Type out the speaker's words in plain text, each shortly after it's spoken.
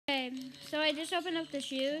Okay, so I just opened up the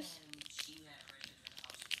shoes.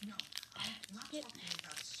 No, I'm not talking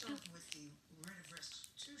about served with the writ of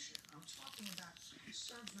restitution. I'm talking about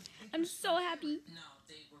served with papers. I'm so happy. No,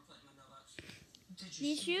 they were put in my mailbox. Did you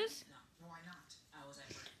These see shoes? No, Why not? I was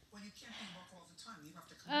at work. Well, you can't be at work all the time. You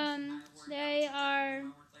have to come They are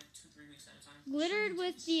I work like 2-3 weeks at a time. glittered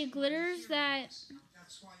with the glitters that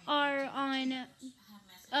That's why you are on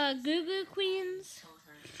Goo Goo Queen's Told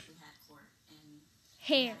her we had court and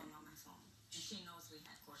hair. on my phone. And she knows we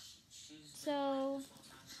had court. She's So,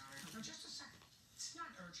 No, just a second. It's not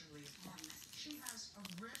urgently important. She has a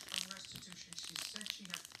writ of restitution. She said she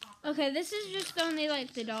had property. okay, this is just only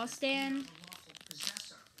like the doll stand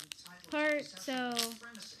part, so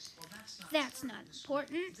that's not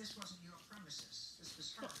important. This wasn't your premises. This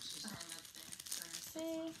was hers.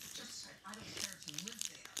 Okay. Just say, I don't care if you live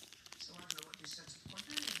there. So I don't know what you said to the court.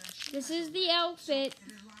 And then she This has is the outfit.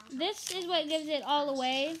 it allowed her This is what gives it all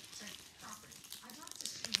away. to take property. I'd like to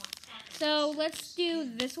see what property So let's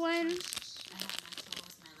do this one. I had my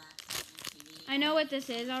tools, my laptop, and TV. I know what this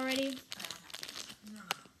is already. No.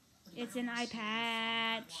 It's an eye I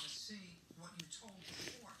patch. want to see what you told the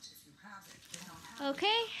court if you have it. They don't have Okay,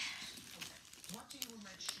 it. Okay. What do you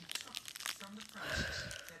allege she took from the premises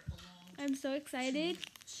that belonged? I'm so excited.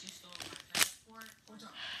 She stole my passport. Hold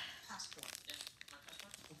on. Passport. Yes, my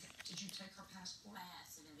passport. Okay. Did you take her passport? By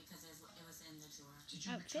accident because it was in the drawer. Did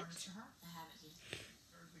you return it to her? I have it here.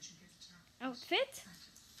 Or would you give it to her? Outfit.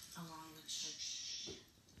 Along with her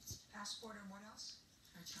Passport and what else?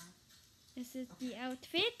 trunk. This is the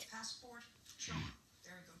outfit. Passport, charm.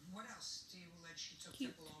 Very good. What else do you allege she took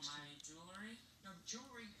Cute. that belongs to My you? jewelry. No,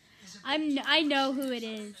 jewelry is a I know who it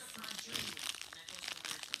is. Took my jewelry. Necklace and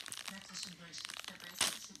bracelet. Necklace and bracelet. The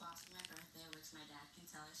bracelet she bought for my birthday, which my dad can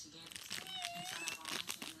tell her she gave it to me in front of all my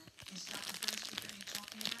family. Is that the bracelet that you're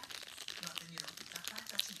talking about? No, then you don't get that back.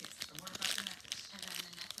 That's a gift. And what about the necklace? And then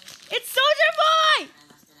the necklace. It's Soldier Boy! I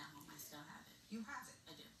left it at home. I still have it. You have it.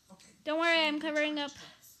 I do. Okay. Don't worry, I'm covering up.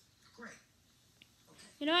 Yes. Great.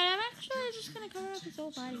 You know what? I'm actually just gonna cover up his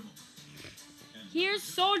whole body. Here's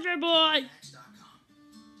Soldier Boy.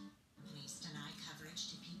 Police deny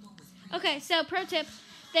coverage to people with Okay, so pro tip: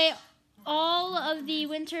 all of the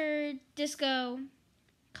winter disco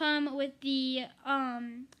come with the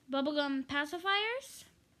bubblegum pacifiers.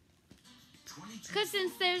 Because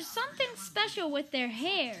since there's something special with their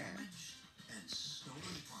hair.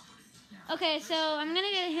 Okay, so I'm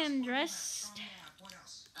gonna get him dressed. What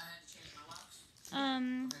else? I had to change my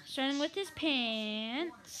locks. Starting with his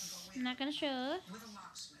pants. I'm not gonna show. With a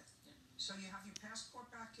locksmith. So you have your passport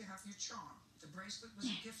back, you have your charm. The bracelet was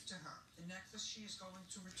a gift to her. The necklace she is going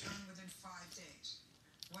to return within 5 days.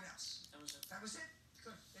 What else? That was it. That was it?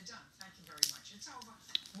 Good. They're done. Thank you very much. It's over.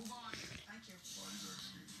 Move on. Thank you. We were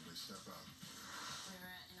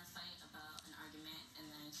in a fight about an argument, and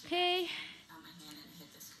then she Okay, got out my hand and hit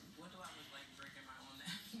the screen. What do I look like breaking my own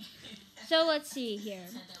neck? so let's see here.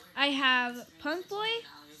 Said that we I have Punk Boy,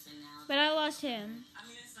 $600, and now, but I lost him. I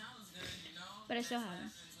mean, it sounds good, you know. But I still have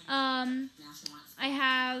him. Now she wants. I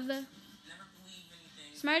have Never believe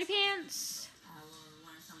anything. Smarty Pants, I will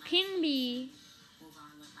learn from my King Bee, move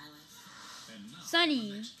on with my life.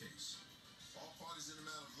 Sunny,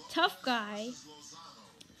 Tough Guy,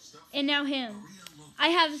 and now him. I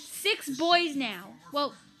have 6 boys now.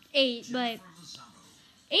 Well, 8,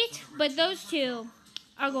 but those 2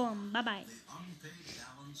 are going bye-bye.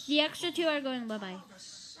 The extra 2 are going bye-bye. There's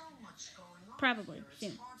so much going on Probably here. soon.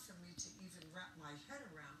 It's hard for me to even wrap my head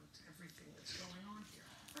around everything that's going on here.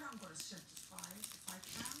 But I'm going to simplify it if I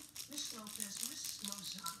can. Miss Lopez, Miss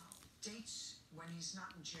Lozano dates when he's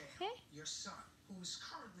not in jail. Okay. Your son, who is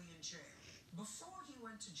currently in jail. Before he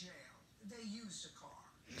went to jail, they used a car.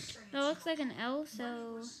 You say That it's looks like an L, when he so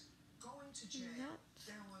was going to jail, that-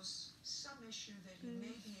 there was some issue that he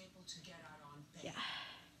may be able to get out on bail. yeah.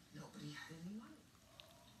 Nobody had any money.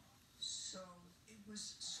 So it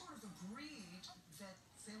was sort of agreed that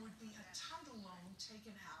there would be a title loan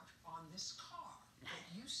taken out on this car that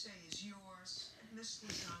you say is yours. Miss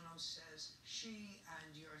Lozano says she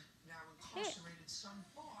and your now incarcerated son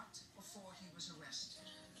bought before he was arrested.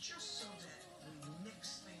 Just so that we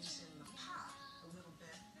mix things in the pot a little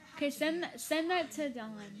bit. Okay, send that to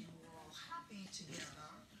Dawn. You were all happy together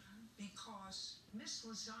because Miss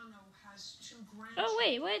Lozano has 2 grandchildren. Oh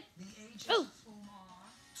wait, what? The ages Oh. of whom are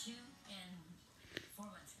 2 and 4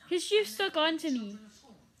 months now. His shoe stuck onto me. children of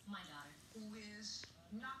whom? My daughter. Who is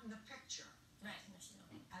not in the picture. Right. No, she's not.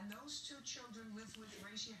 And those 2 children live with,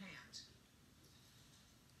 raise your hand.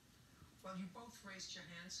 Well, you both raised your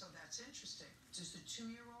hand, so that's interesting. Does the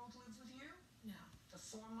 2-year-old live with you? No, The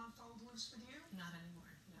 4-month-old lives with you? not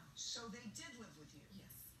anymore. No. So they did live with you.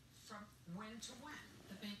 Yes. when to when?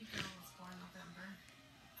 The baby girl was born November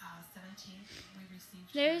 17th. We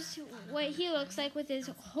received There's her on what he November looks like 20th with his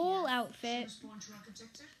from whole CPS. She outfit. was born drug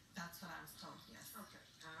addicted? That's what I was told, yes. Okay.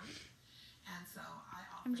 And so I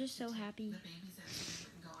I'm offered just to so take happy. the babies in so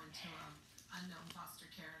they wouldn't go into unknown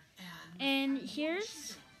foster care. And what was here's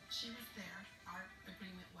she doing? She was there. Our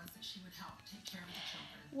agreement was that she would help take care of the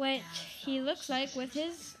children. what And he so looks like with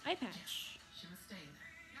his eye patch. she was staying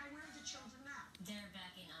there. Now, where are the children now? They're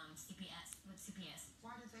back in CPS with CPS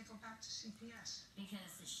Why did they go back to CPS?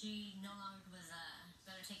 because she no longer was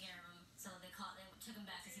gonna take care of them. So they took them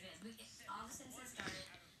back to CPS. All this incident started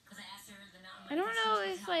because I asked her the amount of I money don't that know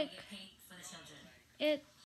she was if, supposed to like, get paid for the children. It